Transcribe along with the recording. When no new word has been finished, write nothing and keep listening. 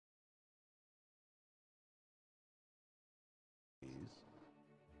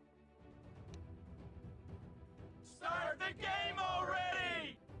the game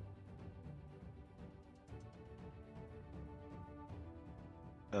already!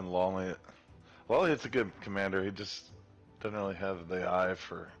 And Lolly's a good commander. He just doesn't really have the eye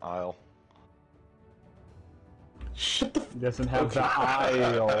for Isle. Shut the. He doesn't have the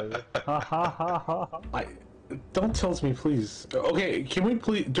eye. Ha ha ha ha. Don't tell me, please. Okay, can we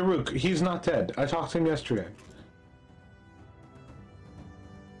please, Daruk? He's not dead. I talked to him yesterday.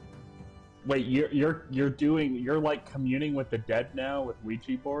 Wait, you're like communing with the dead now with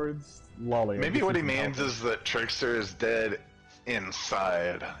Ouija boards? Lolly. Maybe what he means is that Trickster is dead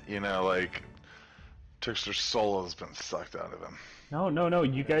inside. You know, like Trickster's soul has been sucked out of him. No.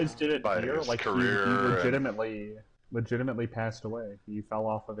 You guys did it By here. his Like career he legitimately passed away. He fell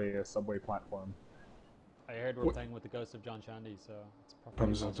off of a subway platform. I heard we're playing with the ghost of John Shandy, so it's perfect.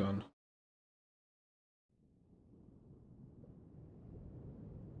 Thumbs up done.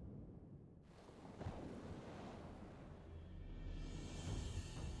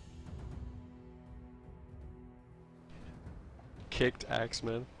 Kicked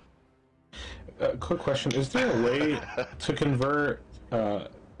Axeman. Quick question: is there a way to convert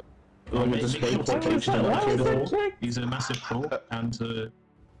display portage to locatable? He's a massive troll, and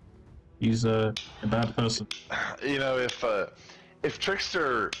he's a bad person. You know, if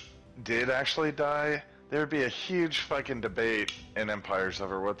Trickster did actually die, there would be a huge fucking debate in Empires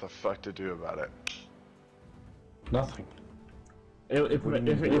over what the fuck to do about it. Nothing.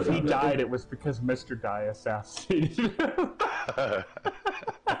 If he died, it was because Mr. Die assassinated him.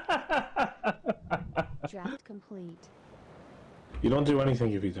 Draft complete. You don't do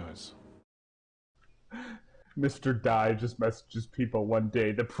anything if he dies. Mr. Die just messages people one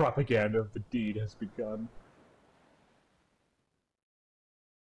day, the propaganda of the deed has begun.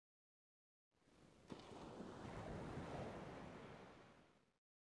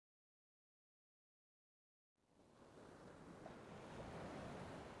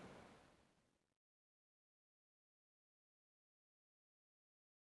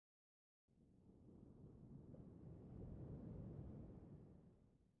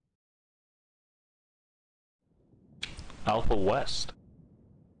 Alpha West.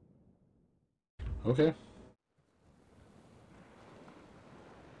 Okay.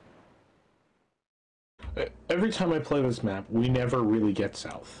 Every time I play this map, we never really get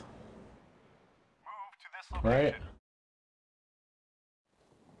south. Right?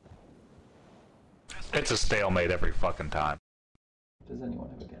 It's a stalemate every fucking time. Does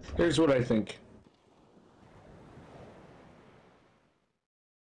anyone ever get that? Here's what I think.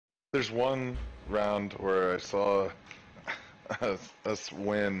 There's one round where I saw us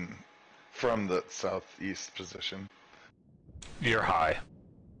win from the southeast position. You're high.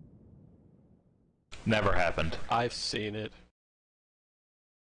 Never happened. I've seen it.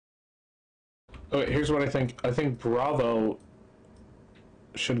 Okay, here's what I think. I think Bravo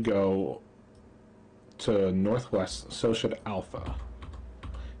should go to northwest, so should Alpha.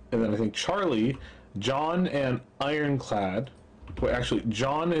 And then I think Charlie, John, and Ironclad. Wait, actually,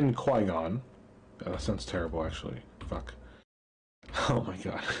 John and Qui-Gon. Oh, that sounds terrible, actually. Fuck. Oh my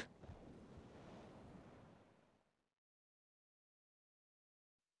god.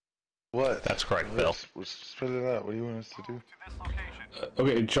 What? That's correct, Bill. Let's spit it out. What do you want us to do?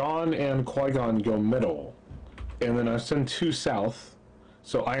 Okay, John and Qui-Gon go middle. And then I send 2 south.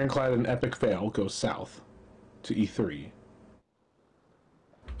 So Ironclad and Epic Fail go south to E3.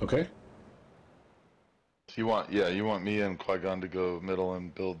 Okay? So you want me and Qui-Gon to go middle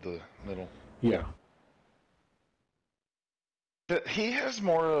and build the middle. Yeah. But he has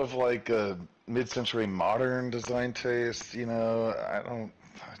more of like a mid-century modern design taste, you know. I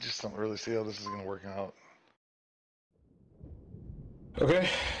just don't really see how this is going to work out. Okay,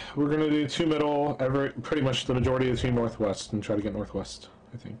 we're gonna do 2 middle, pretty much the majority of the team northwest, and try to get northwest,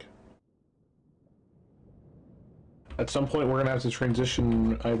 I think. At some point we're gonna have to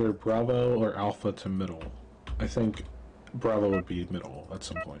transition either Bravo or Alpha to middle. I think Bravo would be middle at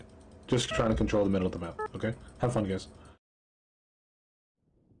some point. Just trying to control the middle of the map, okay? Have fun, guys.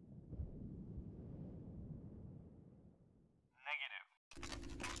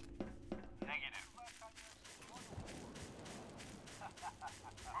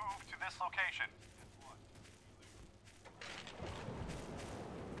 Location.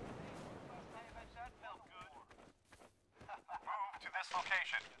 Move to this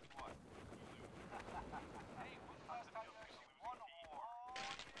location.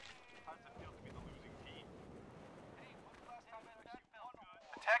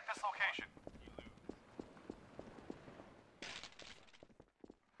 Attack this location.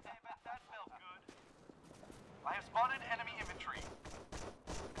 I have spotted enemy infantry.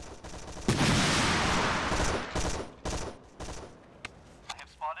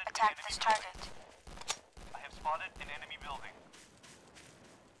 target. I have spotted an enemy building.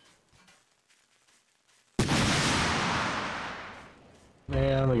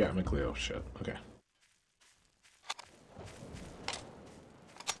 Man, they got me, Cleo. Shit. Okay.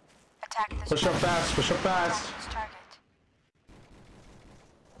 Attack this Push up target. fast. Push up fast. Attack this target.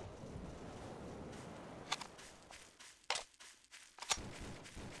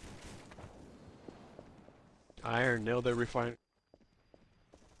 Iron, nail their refine.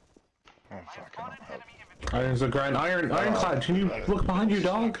 Oh fuck, I don't have. Iron's a grind. Ironclad, can you look behind you,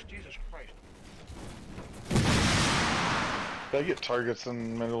 dog? Jesus Christ. Did I get targets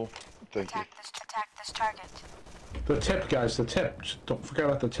in the middle? Thank you. Attack this target. The tip, guys, the tip. Just don't forget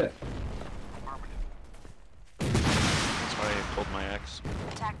about the tip. That's why I pulled my axe.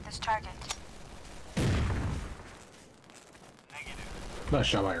 Attack this target. Nice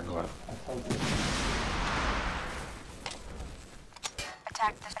job, Ironclad. I told you.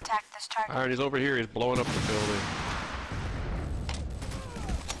 Attack this target. Iron, he's over here. He's blowing up the building.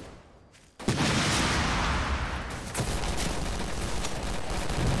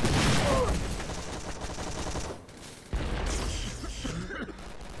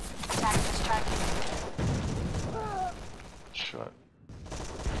 Attack this target. Shut.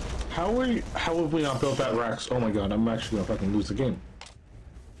 How have we not built that Rex? Oh my god, I'm actually gonna fucking lose the game.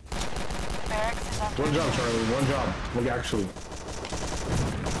 Barracks is under One job, attack. Charlie, one job. Like, actually.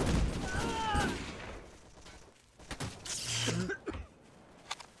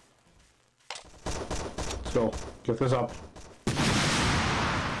 Let's go. Get this up.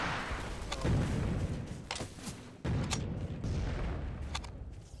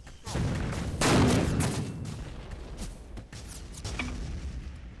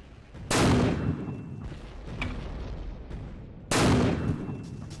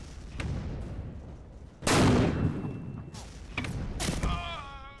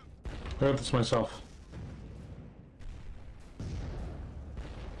 I got this myself.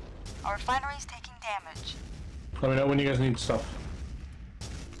 Our refinery's taking damage. Let me know when you guys need stuff.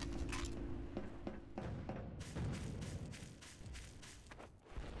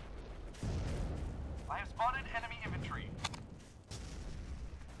 I have spotted enemy infantry.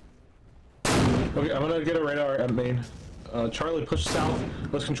 Okay, I'm gonna get a radar at main. Charlie, push south.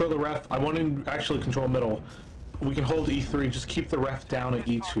 Let's control the ref. I want to actually control middle. We can hold E3, just keep the ref down at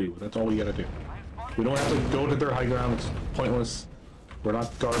E2. That's all we gotta do. We don't have to go to their high ground, it's pointless. We're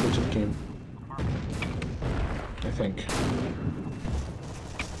not garbage at the game. I think.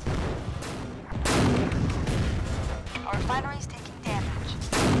 Our refinery's taking damage.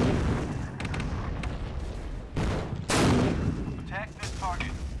 Attack this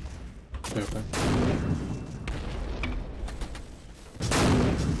target. Okay.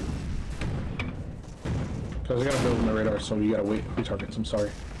 Guys, I gotta build my radar, so you gotta wait for targets, I'm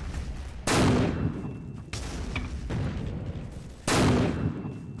sorry.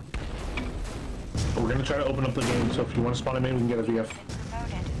 We're gonna try to open up the game, so if you want to spawn in main, we can get a VF.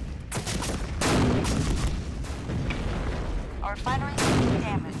 Promoted. Our refinery's taking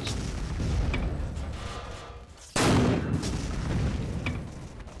damage.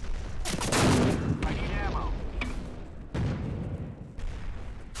 I need ammo.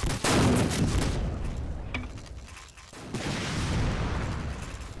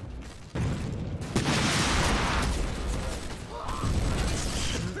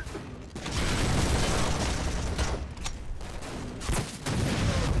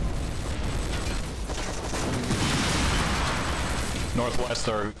 Northwest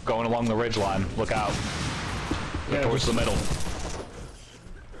are going along the ridge line. Look out. Yeah, Towards the middle.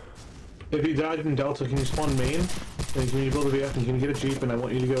 If you died in Delta, can you spawn main? And can you build a VF and can you get a Jeep and I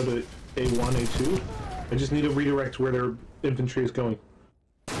want you to go to A1, A2? I just need to redirect where their infantry is going.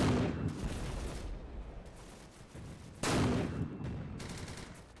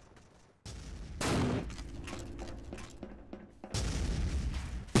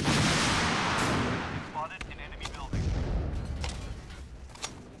 Spotted an enemy building.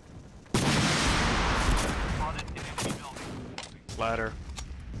 Spotted an enemy building. Ladder.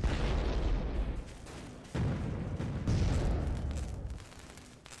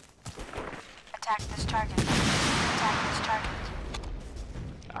 Attack this target. Attack this target.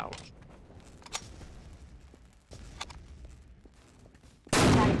 Ouch.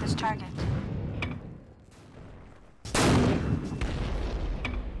 Attack this target.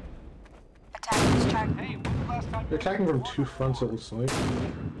 Attack this target. Hey, when's the last time They're attacking from two fronts, it looks like.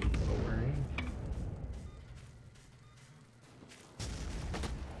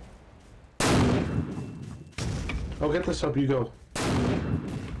 I'll get this up, you go.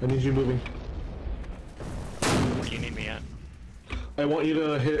 I need you moving. Where do you need me at? I want you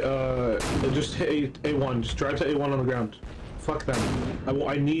to hit, just hit A1. Just drive to A1 on the ground. Fuck them.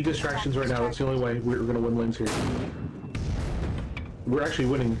 I need distractions right now. That's the only way we're gonna win lanes here. We're actually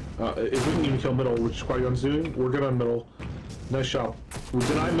winning. If we can even kill middle, which Squadron's doing, we're good on middle. Nice job. We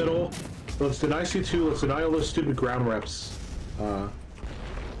deny middle. Let's deny C2. Let's deny all those stupid ground reps.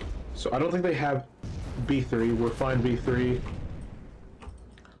 So I don't think they have B3. We're fine B3.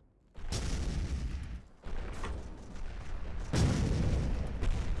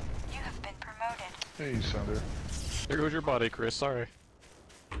 Hey, Sunder. There goes your body, Chris. Sorry.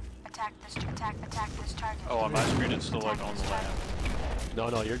 Attack this target. Oh, on my screen it's still like on the land. No,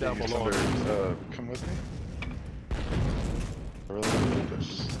 no, you're down Hey, below. Sunder, come with me. I really want to get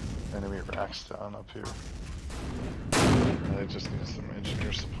this enemy racks down up here. I just need some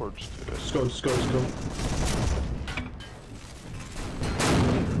engineer support to do it. Let's go, let's go, let's go.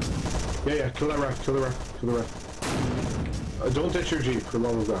 Yeah, kill that rack, kill the rack, kill the rack. Don't ditch your Jeep, for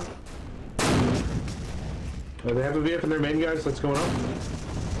love of God. They have a VF in their main, guys. Let's go up.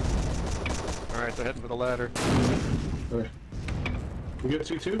 Alright, they're heading for the ladder. Okay. We get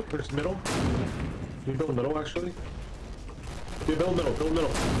C2 versus middle. Can you build middle, actually? Yeah, build middle, build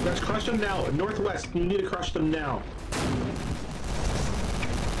middle. Let's crush them now. Northwest, you need to crush them now.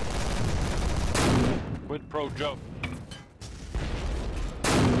 Quid pro Joe.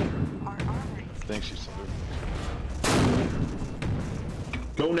 Thanks, you Sunder.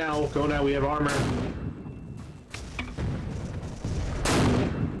 Go now, we have armor.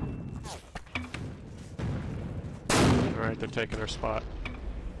 Alright, they're taking their spot.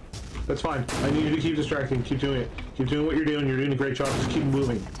 That's fine. I need you to keep distracting. Keep doing it. Keep doing what you're doing. You're doing a great job. Just keep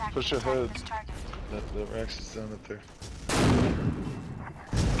moving. Push ahead. The Rex is down up there.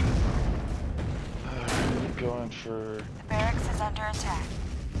 Going for... The barracks is under attack.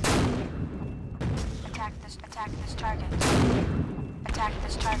 Attack this target. Attack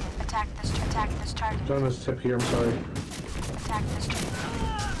this target. Done this tip here, I'm sorry. Attack this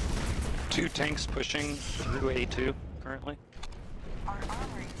target. 2 tanks pushing through A2 currently. Our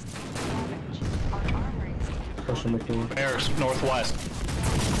armory is taking damage. Crush them, McLean. Bears, northwest.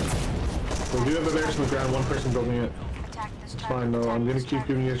 We do have a barracks on the ground, one person building it. Attack this It's target. fine, though. I'm gonna keep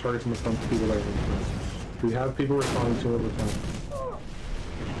giving you targets in the front to people that are if we have people responding to it, we're fine.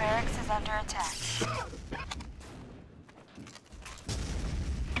 The barracks is under attack.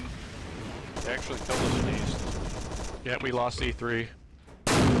 They actually killed us in east. Yeah, we lost E3.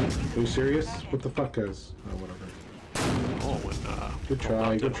 Are you serious? What the fuck, guys? Oh, whatever. Oh, and Good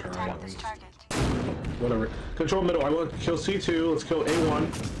try, good try. Attack this target. Whatever. Control middle. I want to kill C2. Let's kill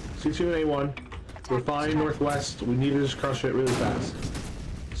A1. C2 and A1. We're fine northwest. We need to just crush it really fast.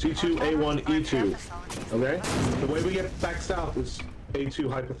 C2, A1, E2. Okay? The way we get back south is A2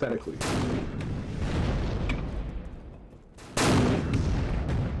 hypothetically.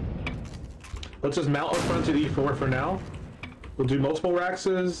 Let's just mount up front at E4 for now. We'll do multiple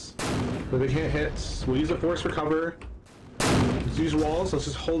Raxes, but they can't hit. We'll use a force for cover. Let's use walls. Let's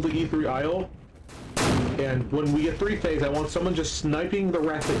just hold the E3 aisle. And when we get 3 phase, I want someone just sniping the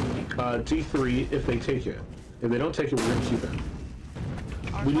rack at D3 if they take it. If they don't take it, we're gonna keep it.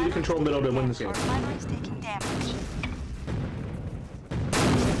 We need to control middle to win this game. Our fighter is taking damage.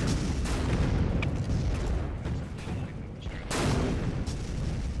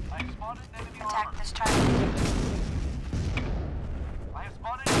 I have spotted enemy Attack armor. this target. I have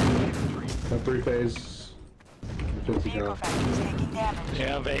spotted enemy infantry. Got 3 phase. 50 Vehicle go. factory is taking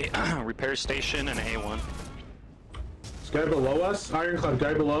damage. they have a repair station and A1. This guy below us? Ironclad,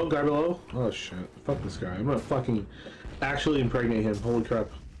 guy below, guy below. Oh shit. Fuck this guy. I'm gonna fucking actually impregnate him. Holy crap.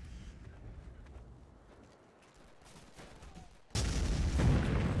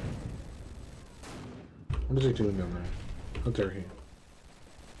 What is he doing down there? How dare he?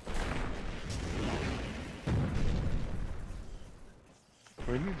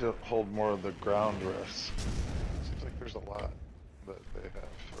 We need to hold more of the ground rifts. Seems like there's a lot that they have.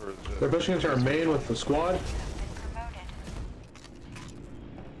 Or They're pushing into our main with the squad.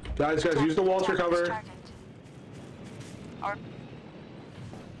 Guys, use the walls for cover. Our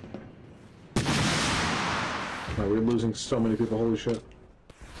Oh, we're losing so many people. Holy shit.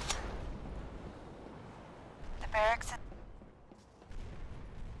 the barracks is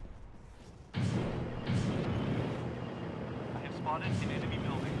I have spotted an enemy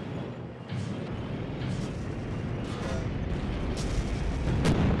building.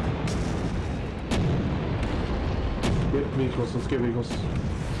 Get vehicles. Let's get vehicles.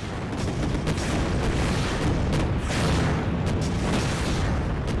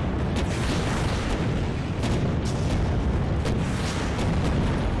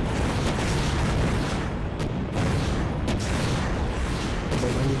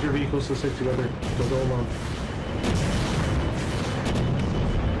 Let's stick together. Don't go alone.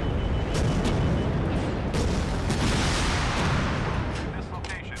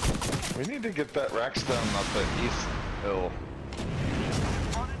 We need to get that Rackstone up the east hill.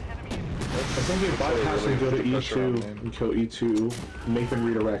 I think you bypass and go to E2 and kill E2, make them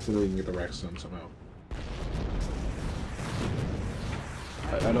redirect, and then you can get the Rackstone somehow.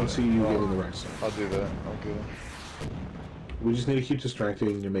 I don't see you getting the Rackstone. I'll do that. I'll go. We just need to keep distracting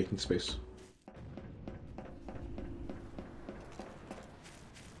and you're making space.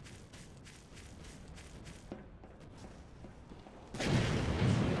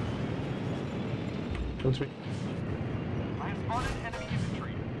 That's me. I have spotted enemy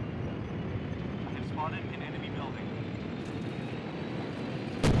infantry. I have spotted an enemy building.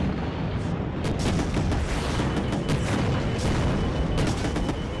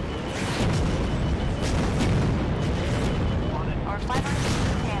 Our fighters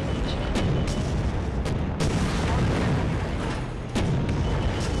taking damage.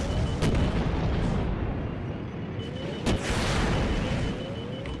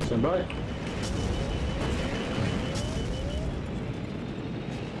 Stand by.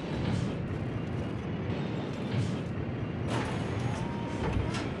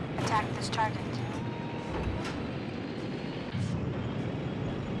 Attack this target.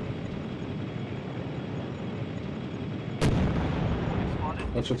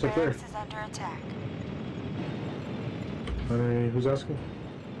 That's what's up there. Barracks is under attack. Who's asking?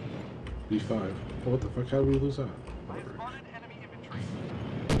 B5. Oh, what the fuck? How did we lose that? I have spotted enemy infantry.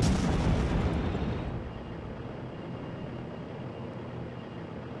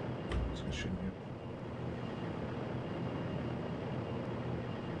 It's gonna shoot you.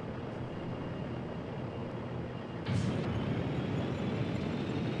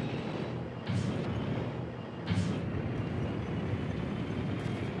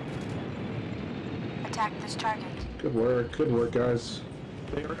 Attack this target. Good work, guys.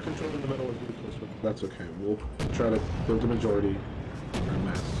 They are controlling the middle of vehicles, but that's okay. We'll try to build a majority or a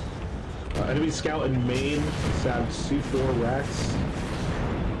mass. Enemy scout in main, stab C4 racks.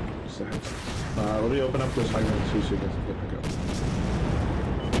 Let me open up this high ground too so you guys can get back up.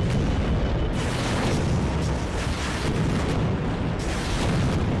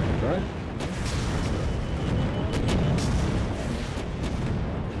 Right?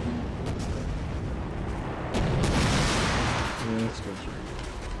 Yeah, let's go through.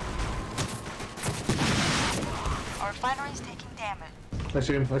 Our refinery is taking damage. I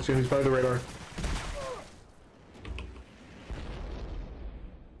see him. He's by the radar.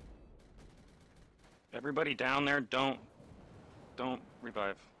 Everybody down there, don't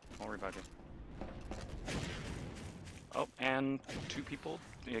revive. I'll revive you. Oh, and 2 people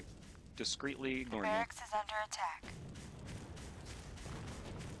discreetly ignoring you. Barracks is under attack.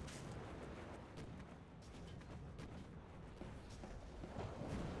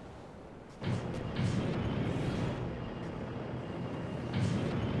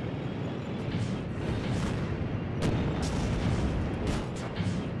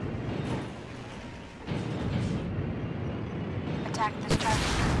 Attack this target.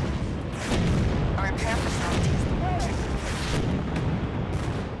 A repair facility is the way.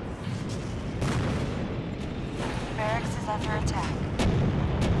 Barracks is under attack.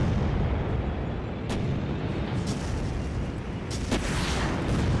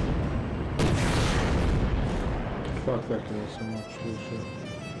 Fuck that guy so much. Holy shit.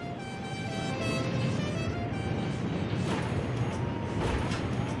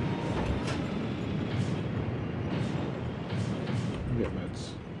 Get meds.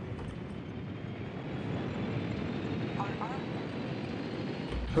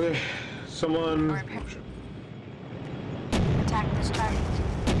 Okay, someone. Attack this target.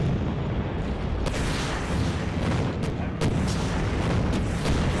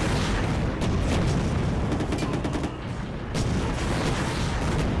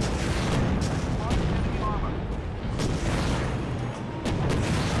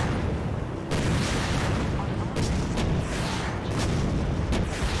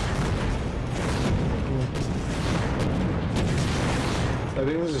 I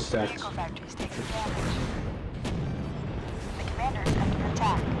think this is stacked. Vehicle factory is taking damage. The commander is under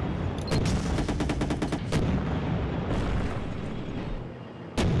attack.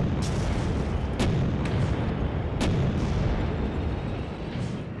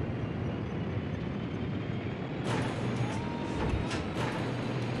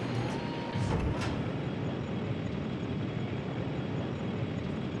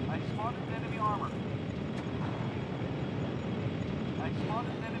 I spotted enemy armor. I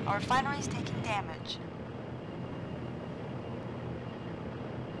spotted enemy. Our refinery is taking damage.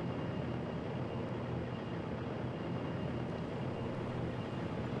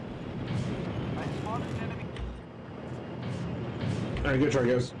 Alright, good try,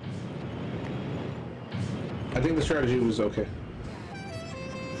 guys. I think the strategy was okay.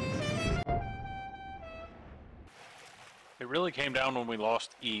 It really came down when we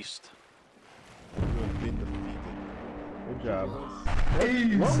lost East. Good job.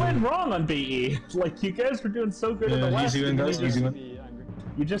 What went wrong on BE? Like, you guys were doing so good in the West. Easy win, guys. Easy win.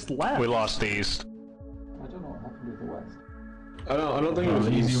 You just left. We lost East. I don't know what happened with the West. I don't think it was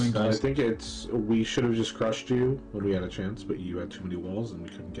easy win, easy. I guys. think it's we should have just crushed you when we had a chance, but you had too many walls and we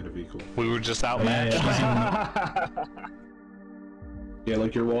couldn't get a vehicle. We were just outmatched. Yeah,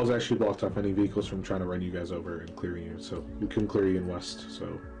 like your walls actually blocked off any vehicles from trying to run you guys over and clearing you, so we couldn't clear you in west.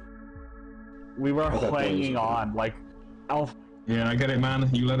 So We were I thought that was hanging okay. on, like, Alpha. Yeah, I get it, man.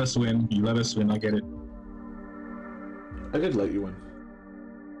 You let us win. You let us win. I get it. I did let you win.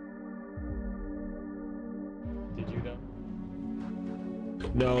 Did you though?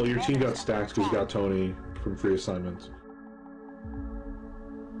 No, your team got stacked because you got Tony from free assignments.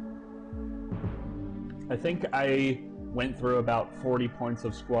 I think I went through about 40 points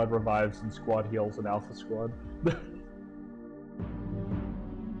of squad revives and squad heals in Alpha Squad.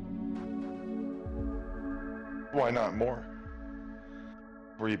 Why not more?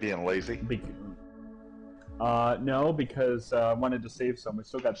 Were you being lazy? No, because I wanted to save some. We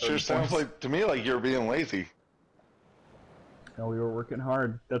still got 30 Sure sounds points. like to me like you're being lazy. No, we were working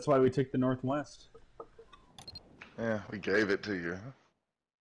hard. That's why we took the Northwest. Yeah, we gave it to you.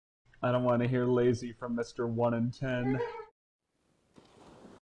 I don't want to hear lazy from Mr. 1 in 10.